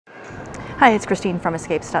Hi, it's Christine from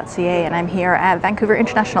escapes.ca, and I'm here at Vancouver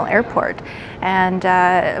International Airport. And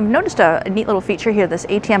I've noticed a neat little feature here, this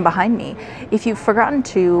ATM behind me. If you've forgotten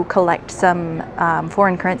to collect some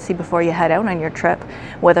foreign currency before you head out on your trip,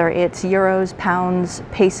 whether it's euros, pounds,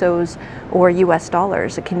 pesos, or US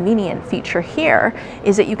dollars, a convenient feature here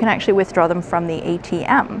is that you can actually withdraw them from the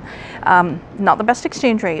ATM. Not the best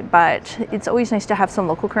exchange rate, but it's always nice to have some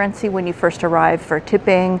local currency when you first arrive for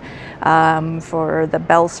tipping, for the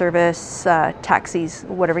bell service, taxis,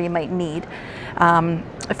 whatever you might need.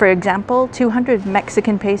 For example, 200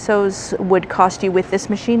 Mexican pesos would cost you with this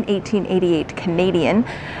machine 18.88 Canadian.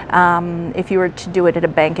 If you were to do it at a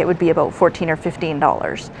bank, it would be about $14 or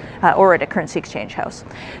 $15, or at a currency exchange house.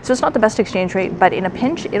 So it's not the best exchange rate, but in a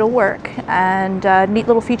pinch, it'll work, and a neat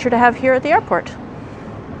little feature to have here at the airport.